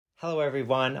Hello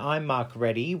everyone, I'm Mark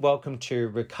Reddie. Welcome to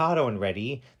Ricardo and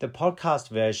Reddie, the podcast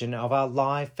version of our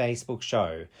live Facebook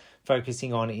show,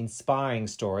 focusing on inspiring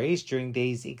stories during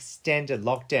these extended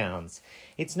lockdowns.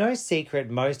 It's no secret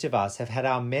most of us have had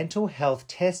our mental health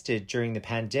tested during the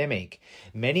pandemic.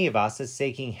 Many of us are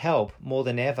seeking help more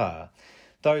than ever.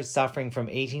 Those suffering from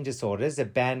eating disorders are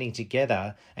banding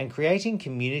together and creating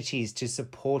communities to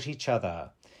support each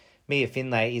other. Mia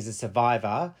Findlay is a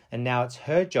survivor, and now it's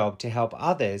her job to help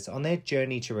others on their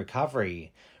journey to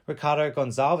recovery. Ricardo,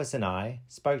 Gonçalves and I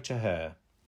spoke to her.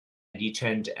 You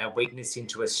turned a weakness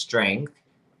into a strength.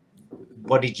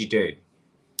 What did you do?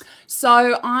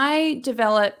 So I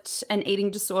developed an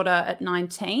eating disorder at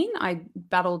 19. I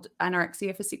battled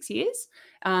anorexia for 6 years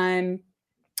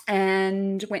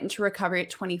and went into recovery at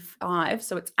 25.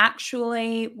 So it's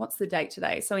actually, what's the date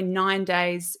today? So in 9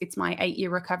 days, it's my 8-year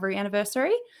recovery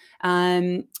anniversary.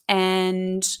 And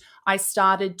I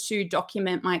started to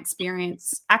document my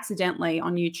experience accidentally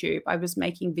on YouTube. I was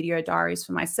making video diaries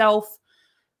for myself,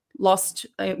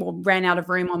 ran out of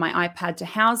room on my iPad to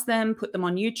house them, put them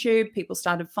on YouTube. People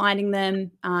started finding them,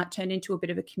 turned into a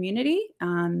bit of a community.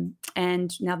 And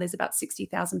now there's about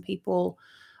 60,000 people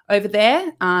over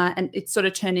there. And it sort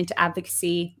of turned into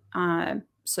advocacy.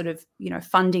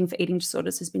 Funding for eating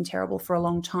disorders has been terrible for a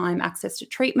long time. Access to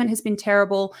treatment has been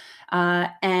terrible.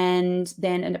 And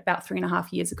then about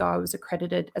 3.5 years ago, I was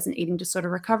accredited as an eating disorder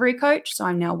recovery coach. So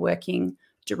I'm now working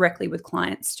directly with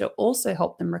clients to also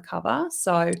help them recover.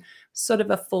 So sort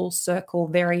of a full circle,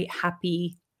 very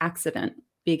happy accident,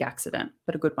 big accident,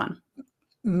 but a good one.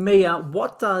 Mia,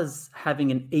 what does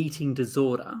having an eating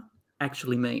disorder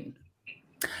actually mean?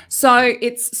 So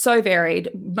it's so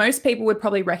varied. Most people would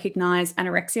probably recognize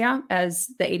anorexia as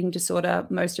the eating disorder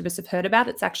most of us have heard about.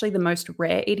 It's actually the most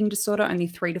rare eating disorder. Only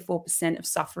 3 to 4% of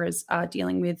sufferers are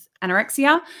dealing with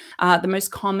anorexia. The most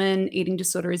common eating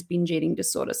disorder is binge eating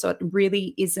disorder. So it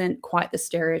really isn't quite the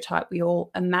stereotype we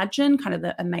all imagine, kind of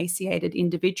the emaciated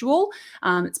individual.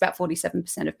 It's about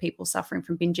 47% of people suffering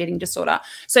from binge eating disorder.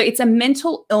 So it's a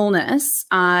mental illness.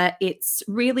 It's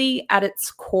really at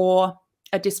its core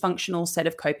a dysfunctional set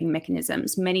of coping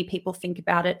mechanisms. Many people think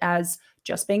about it as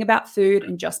just being about food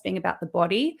and just being about the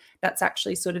body. That's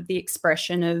actually sort of the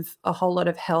expression of a whole lot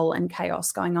of hell and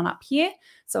chaos going on up here.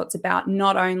 So it's about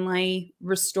not only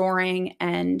restoring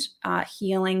and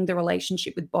healing the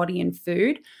relationship with body and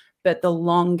food, but the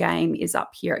long game is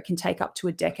up here. It can take up to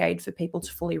a decade for people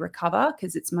to fully recover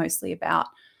because it's mostly about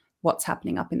what's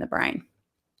happening up in the brain.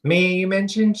 Mia, you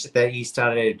mentioned that you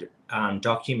started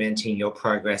documenting your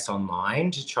progress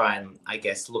online to try and, I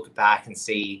guess, look back and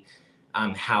see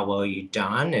how well you'd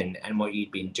done and what you'd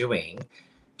been doing.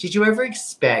 Did you ever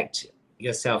expect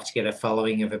yourself to get a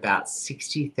following of about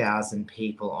 60,000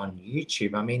 people on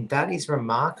YouTube? I mean, that is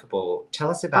remarkable.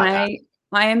 Tell us about that.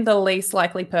 I am the least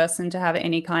likely person to have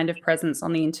any kind of presence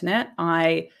on the internet.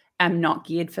 I am not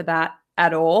geared for that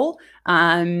at all.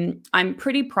 I'm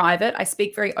pretty private. I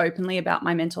speak very openly about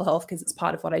my mental health because it's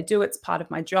part of what I do. It's part of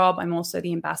my job. I'm also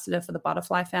the ambassador for the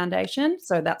Butterfly Foundation.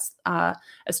 So that's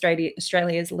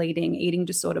Australia's leading eating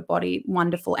disorder body,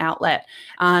 wonderful outlet.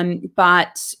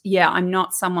 But yeah, I'm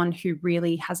not someone who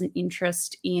really has an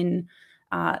interest in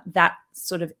that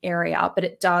sort of area, but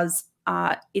it does.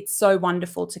 It's so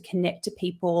wonderful to connect to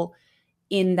people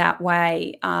in that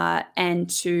way and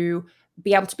to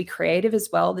be able to be creative as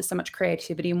well. There's so much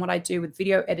creativity in what I do with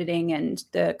video editing and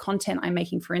the content I'm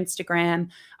making for Instagram.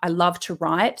 I love to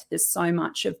write. There's so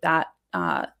much of that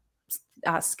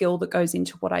skill that goes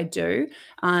into what I do.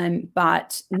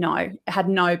 But no, I had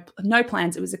no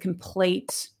plans. It was a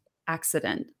complete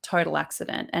accident, total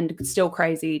accident, and it's still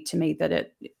crazy to me that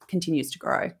it continues to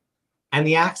grow. And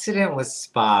the accident was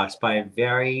sparked by a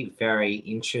very, very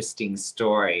interesting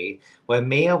story where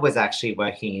Mia was actually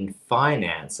working in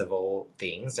finance of all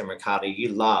things. And Ricardo, you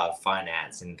love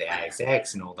finance and the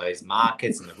ASX and all those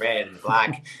markets and the red and the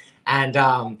black.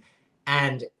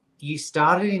 And you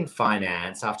started in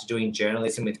finance after doing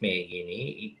journalism with me at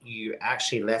uni. You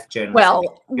actually left journalism.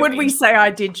 Well, would we say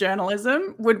I did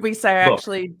journalism? Would we say I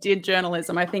actually did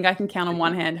journalism? I think I can count on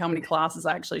one hand how many classes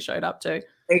I actually showed up to.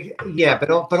 Yeah,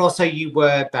 but also you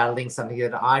were battling something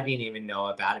that I didn't even know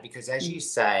about it because, as you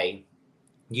say,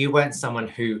 you weren't someone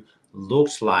who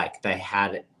looked like they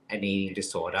had an eating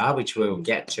disorder, which we'll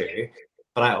get to.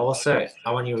 But I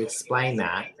want you to explain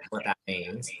what that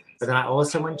means. But then I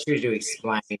also want you to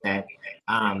explain that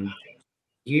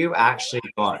you actually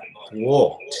got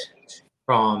walked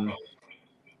from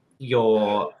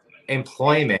your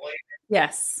employment.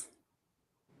 Yes.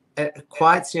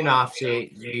 Quite soon after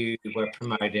you were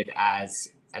promoted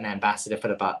as an ambassador for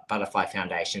the Butterfly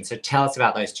Foundation. So tell us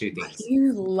about those two things.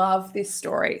 You love this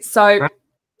story. So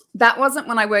that wasn't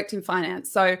when I worked in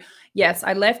finance. So yes,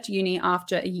 I left uni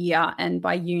after a year. And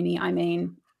by uni, I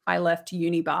mean, I left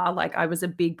Unibar. Like I was a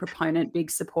big proponent,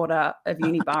 big supporter of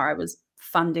Unibar. I was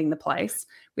funding the place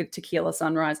with tequila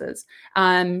sunrises.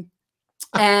 And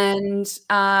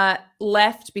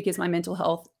left because my mental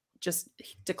health just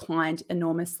declined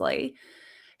enormously.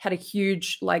 Had a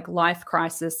huge life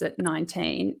crisis at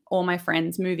 19. All my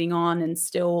friends moving on and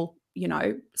still,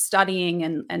 studying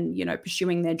and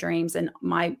pursuing their dreams. And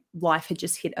my life had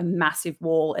just hit a massive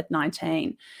wall at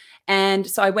 19. And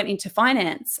so I went into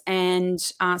finance and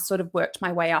sort of worked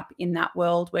my way up in that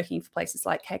world, working for places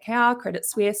like KKR, Credit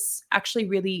Suisse. Actually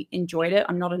really enjoyed it.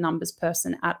 I'm not a numbers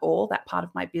person at all. That part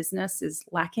of my business is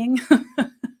lacking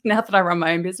now that I run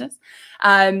my own business.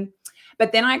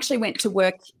 But then I actually went to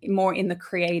work more in the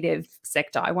creative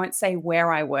sector. I won't say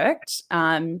where I worked,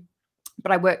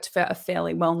 but I worked for a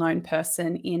fairly well-known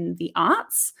person in the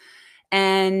arts.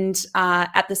 And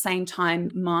at the same time,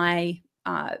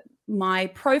 my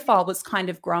profile was kind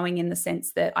of growing in the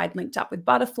sense that I'd linked up with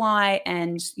Butterfly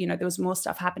and, there was more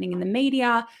stuff happening in the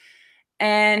media.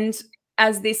 And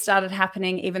as this started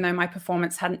happening, even though my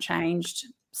performance hadn't changed,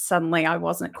 suddenly I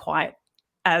wasn't quite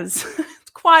as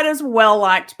well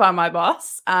liked by my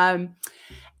boss.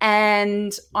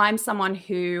 And I'm someone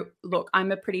who,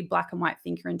 I'm a pretty black and white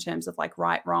thinker in terms of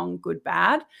right, wrong, good,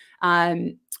 bad.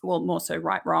 Well, more so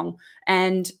right, wrong.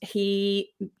 And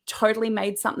he totally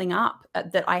made something up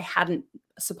that I hadn't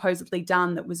supposedly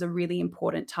done that was a really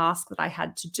important task that I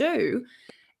had to do.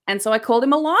 And so I called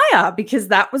him a liar because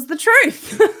that was the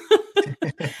truth.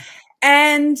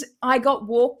 And I got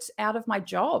walked out of my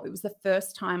job. It was the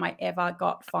first time I ever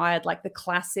got fired, like the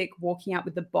classic walking out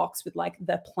with the box with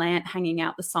the plant hanging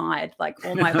out the side,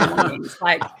 all my belongings,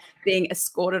 being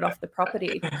escorted off the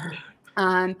property.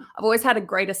 I've always had a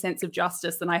greater sense of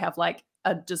justice than I have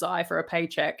a desire for a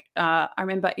paycheck. I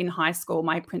remember in high school,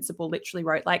 my principal literally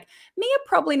wrote Mia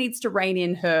probably needs to rein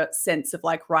in her sense of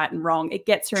right and wrong. It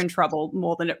gets her in trouble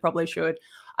more than it probably should.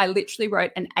 I literally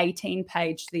wrote an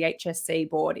 18-page to the HSC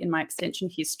board in my extension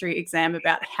history exam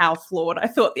about how flawed I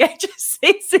thought the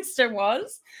HSC system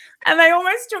was. And they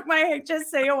almost took my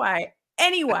HSC away.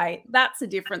 Anyway, that's a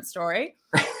different story.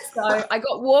 So I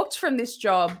got walked from this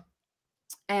job.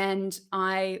 And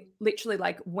I literally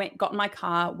got in my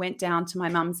car, went down to my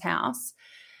mum's house.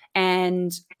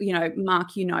 And, Mark,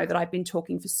 that I've been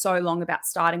talking for so long about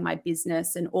starting my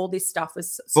business and all this stuff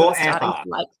was sort of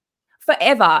starting to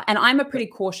forever. And I'm a pretty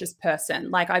cautious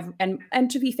person. And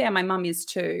to be fair, my mum is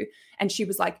too. And she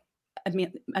was like,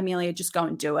 Amelia, just go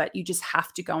and do it. You just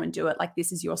have to go and do it.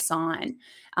 This is your sign.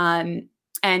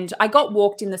 And I got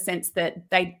walked in the sense that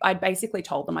I basically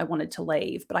told them I wanted to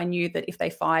leave, but I knew that if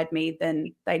they fired me,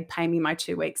 then they'd pay me my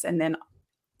 2 weeks and then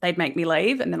they'd make me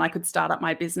leave and then I could start up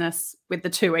my business with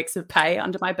the 2 weeks of pay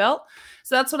under my belt.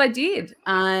 So that's what I did.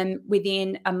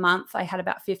 Within a month, I had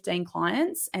about 15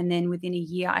 clients. And then within a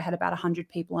year, I had about 100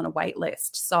 people on a wait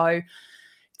list. So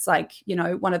it's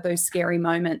one of those scary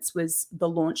moments was the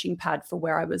launching pad for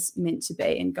where I was meant to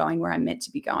be and going where I'm meant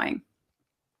to be going.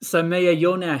 So, Mia,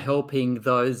 you're now helping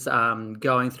those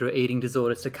going through eating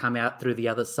disorders to come out through the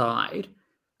other side.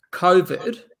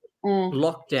 COVID,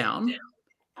 lockdown,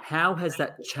 how has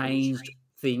that changed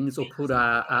things or put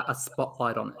a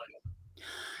spotlight on it?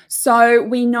 So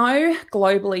we know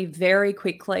globally very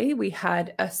quickly we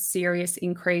had a serious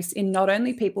increase in not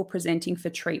only people presenting for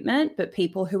treatment, but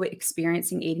people who were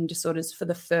experiencing eating disorders for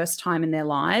the first time in their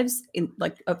lives,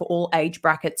 of all age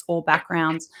brackets, all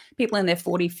backgrounds, people in their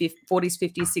 40s,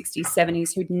 50s, 60s,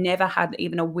 70s who'd never had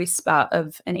even a whisper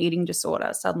of an eating disorder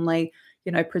suddenly,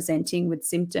 presenting with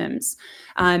symptoms.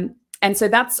 And so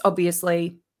that's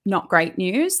obviously not great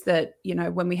news that,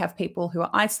 when we have people who are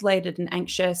isolated and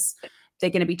anxious, they're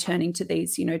going to be turning to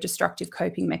these, destructive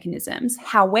coping mechanisms.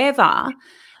 However,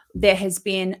 there has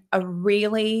been a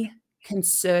really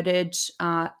concerted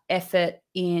effort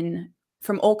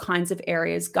from all kinds of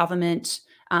areas, government,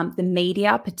 the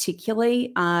media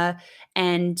particularly,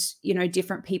 and,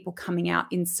 different people coming out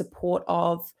in support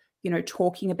of,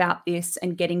 talking about this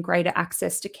and getting greater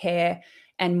access to care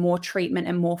and more treatment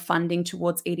and more funding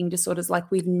towards eating disorders like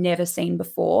we've never seen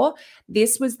before.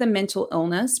 This was the mental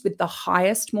illness with the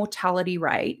highest mortality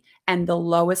rate and the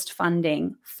lowest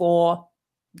funding for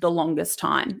the longest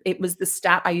time. It was the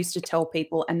stat I used to tell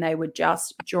people and they would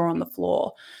just jaw on the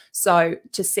floor. So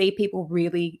to see people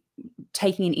really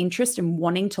taking an interest and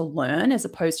wanting to learn as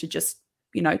opposed to just,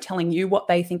 telling you what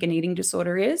they think an eating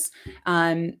disorder is,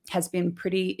 has been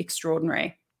pretty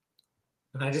extraordinary.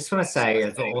 And I just want to say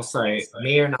that also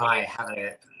Mia and I have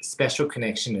a special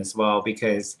connection as well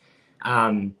because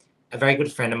a very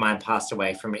good friend of mine passed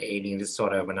away from an eating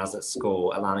disorder when I was at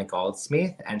school, Alana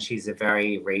Goldsmith, and she's the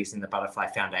very reason the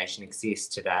Butterfly Foundation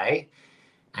exists today.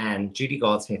 And Judy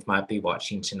Goldsmith might be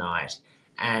watching tonight.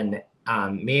 And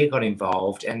Mia got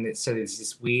involved, and so there's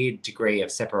this weird degree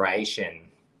of separation.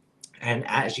 And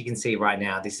as you can see right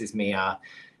now, this is Mia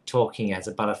talking as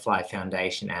a Butterfly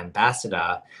Foundation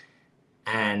ambassador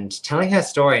and telling her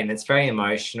story, and it's very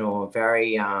emotional,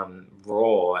 very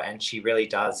raw, and she really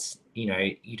does,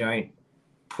 you don't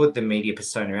put the media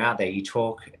persona out there, you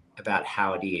talk about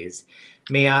how it is.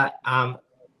 Mia,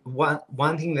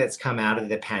 one thing that's come out of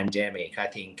the pandemic, I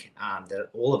think that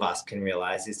all of us can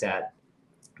realize is that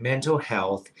mental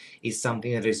health is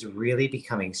something that is really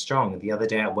becoming strong. The other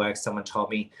day at work, someone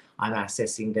told me, I'm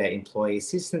accessing the employee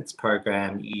assistance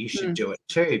program. You should do it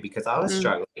too, because I was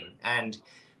struggling.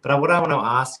 But what I want to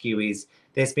ask you is,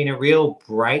 there's been a real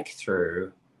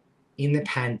breakthrough in the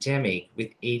pandemic with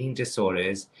eating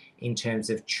disorders in terms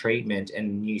of treatment and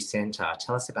a new centre.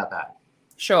 Tell us about that.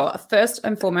 Sure. First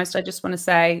and foremost, I just want to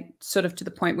say, sort of to the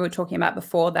point we were talking about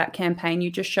before, that campaign you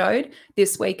just showed,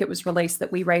 this week it was released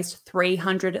that we raised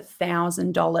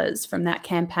 $300,000 from that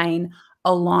campaign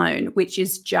alone, which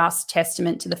is just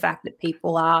testament to the fact that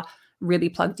people are really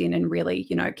plugged in and really,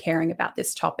 caring about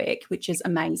this topic, which is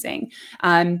amazing.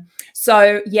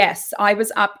 So yes, I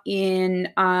was up in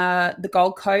the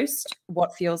Gold Coast,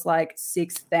 what feels like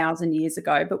 6,000 years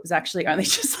ago, but was actually only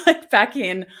just like back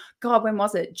in, God, when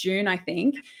was it? June, I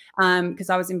think,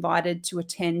 because I was invited to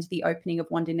attend the opening of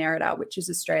Wandinnerida, which is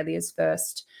Australia's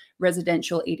first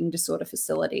residential eating disorder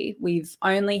facility. We've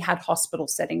only had hospital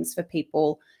settings for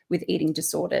people with eating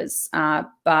disorders,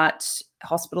 but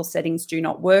hospital settings do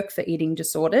not work for eating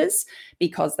disorders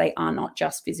because they are not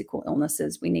just physical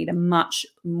illnesses. We need a much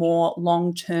more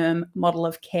long-term model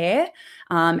of care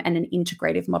and an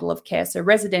integrative model of care. So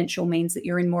residential means that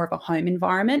you're in more of a home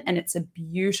environment, and it's a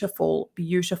beautiful,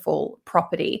 beautiful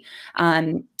property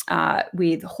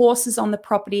with horses on the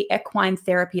property, equine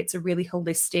therapy. It's a really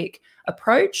holistic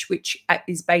approach, which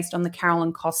is based on the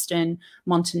Carolyn Costin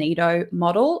Montenegro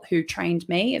model, who trained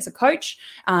me as a coach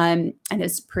and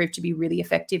has proved to be really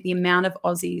effective. The amount of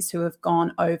Aussies who have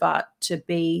gone over to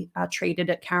be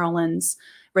treated at Carolyn's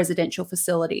residential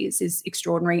facilities is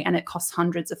extraordinary, and it costs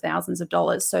hundreds of thousands of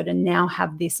dollars. So to now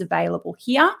have this available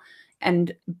here,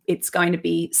 and it's going to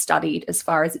be studied as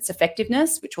far as its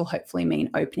effectiveness, which will hopefully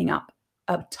mean opening up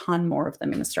a ton more of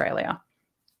them in Australia.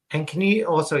 And can you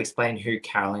also explain who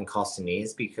Carolyn Costin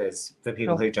is? Because for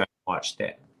people who don't watch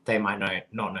that, they might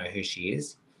not know who she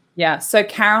is. Yeah. So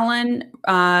Carolyn,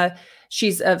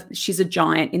 she's a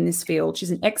giant in this field.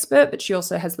 She's an expert, but she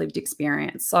also has lived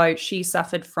experience. So she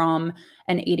suffered from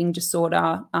an eating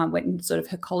disorder, went in sort of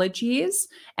her college years,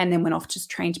 and then went off to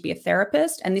train to be a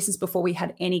therapist. And this is before we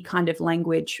had any kind of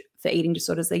language for eating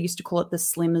disorders. They used to call it the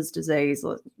Slimmer's disease.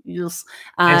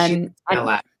 And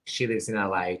she lives in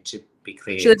LA, to be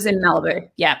clear. She lives in Malibu,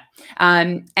 yeah.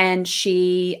 And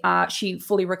she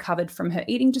fully recovered from her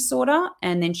eating disorder,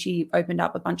 and then she opened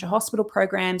up a bunch of hospital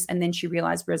programs, and then she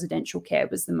realized residential care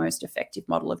was the most effective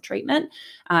model of treatment.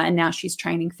 And now she's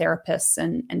training therapists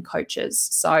and coaches.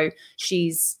 So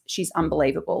she's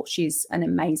unbelievable. She's an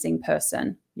amazing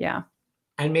person. Yeah.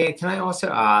 And Mia, can I also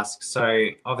ask, so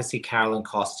obviously Carolyn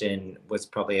Costin was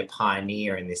probably a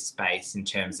pioneer in this space in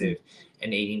terms of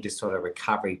an eating disorder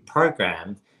recovery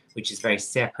program, which is very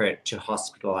separate to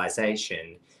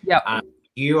hospitalization. Yeah.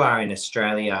 You are in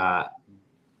Australia.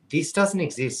 This doesn't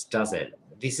exist, does it?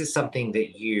 This is something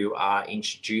that you are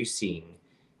introducing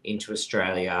into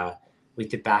Australia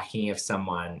with the backing of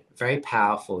someone very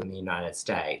powerful in the United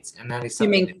States. And that is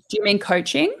something. Do you mean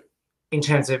coaching? In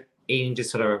terms of eating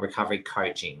disorder recovery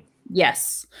coaching.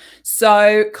 Yes.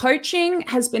 So coaching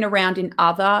has been around in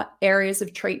other areas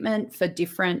of treatment for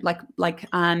different,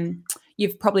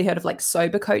 you've probably heard of like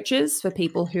sober coaches for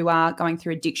people who are going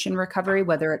through addiction recovery,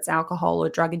 whether it's alcohol or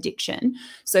drug addiction.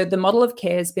 So the model of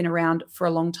care has been around for a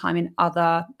long time in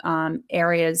other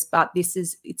areas, but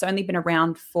it's only been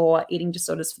around for eating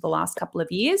disorders for the last couple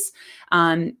of years.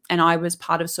 And I was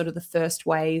part of sort of the first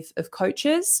wave of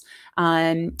coaches,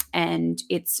 and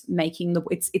it's making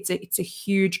it's a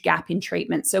huge gap in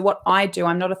treatment. So what I do,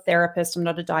 I'm not a therapist, I'm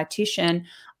not a dietitian.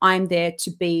 I'm there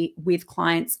to be with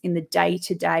clients in the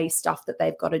day-to-day stuff that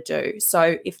they've got to do.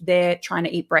 So if they're trying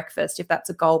to eat breakfast, if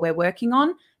that's a goal we're working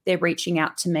on, they're reaching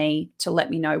out to me to let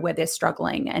me know where they're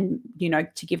struggling and,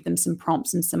 to give them some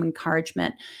prompts and some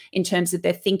encouragement in terms of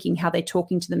their thinking, how they're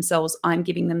talking to themselves. I'm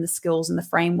giving them the skills and the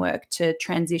framework to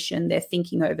transition their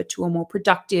thinking over to a more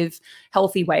productive,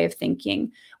 healthy way of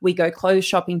thinking. We go clothes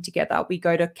shopping together. We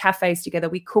go to cafes together.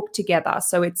 We cook together.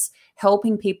 So it's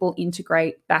helping people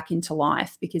integrate back into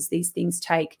life, because these things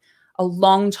take a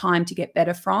long time to get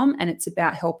better from. And it's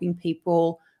about helping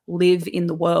people live in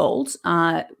the world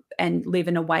and live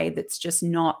in a way that's just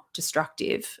not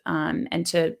destructive, and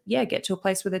to, get to a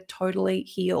place where they're totally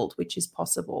healed, which is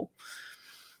possible.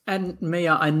 And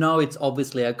Mia, I know it's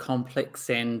obviously a complex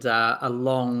and a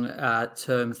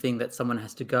long-term thing that someone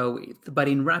has to go with. But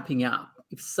in wrapping up,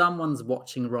 if someone's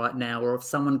watching right now, or if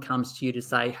someone comes to you to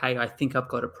say, hey, I think I've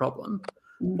got a problem,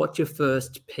 what's your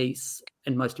first piece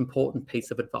and most important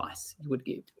piece of advice you would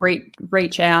give?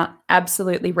 Reach out.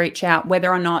 Absolutely reach out.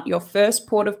 Whether or not your first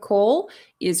port of call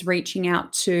is reaching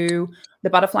out to the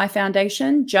Butterfly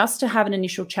Foundation just to have an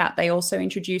initial chat. They also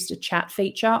introduced a chat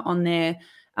feature on their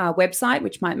website,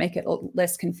 which might make it a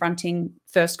less confronting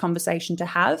first conversation to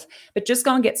have. But just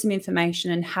go and get some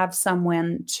information and have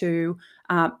someone to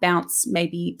bounce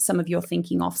maybe some of your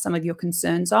thinking off, some of your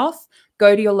concerns off.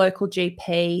 Go to your local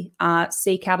GP,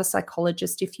 seek out a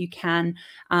psychologist if you can,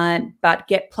 but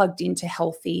get plugged into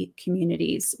healthy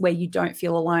communities where you don't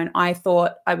feel alone. I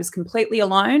thought I was completely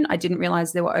alone. I didn't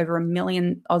realize there were over 1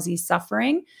 million Aussies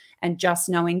suffering. And just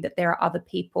knowing that there are other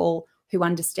people who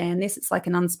understand this, it's like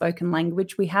an unspoken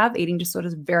language we have. Eating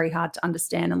disorders is very hard to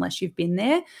understand unless you've been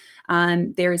there.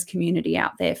 There is community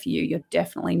out there for you. You're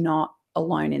definitely not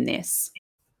alone in this.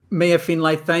 Mia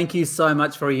Findlay, thank you so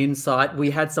much for your insight. We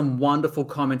had some wonderful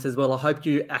comments as well. I hope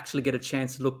you actually get a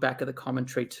chance to look back at the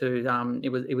commentary too.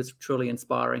 It was truly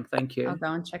inspiring. Thank you. I'll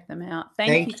go and check them out.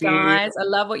 Thank you, guys. I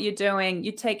love what you're doing.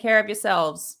 You take care of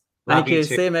yourselves. Thank you.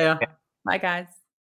 See you, Mia. Bye, guys.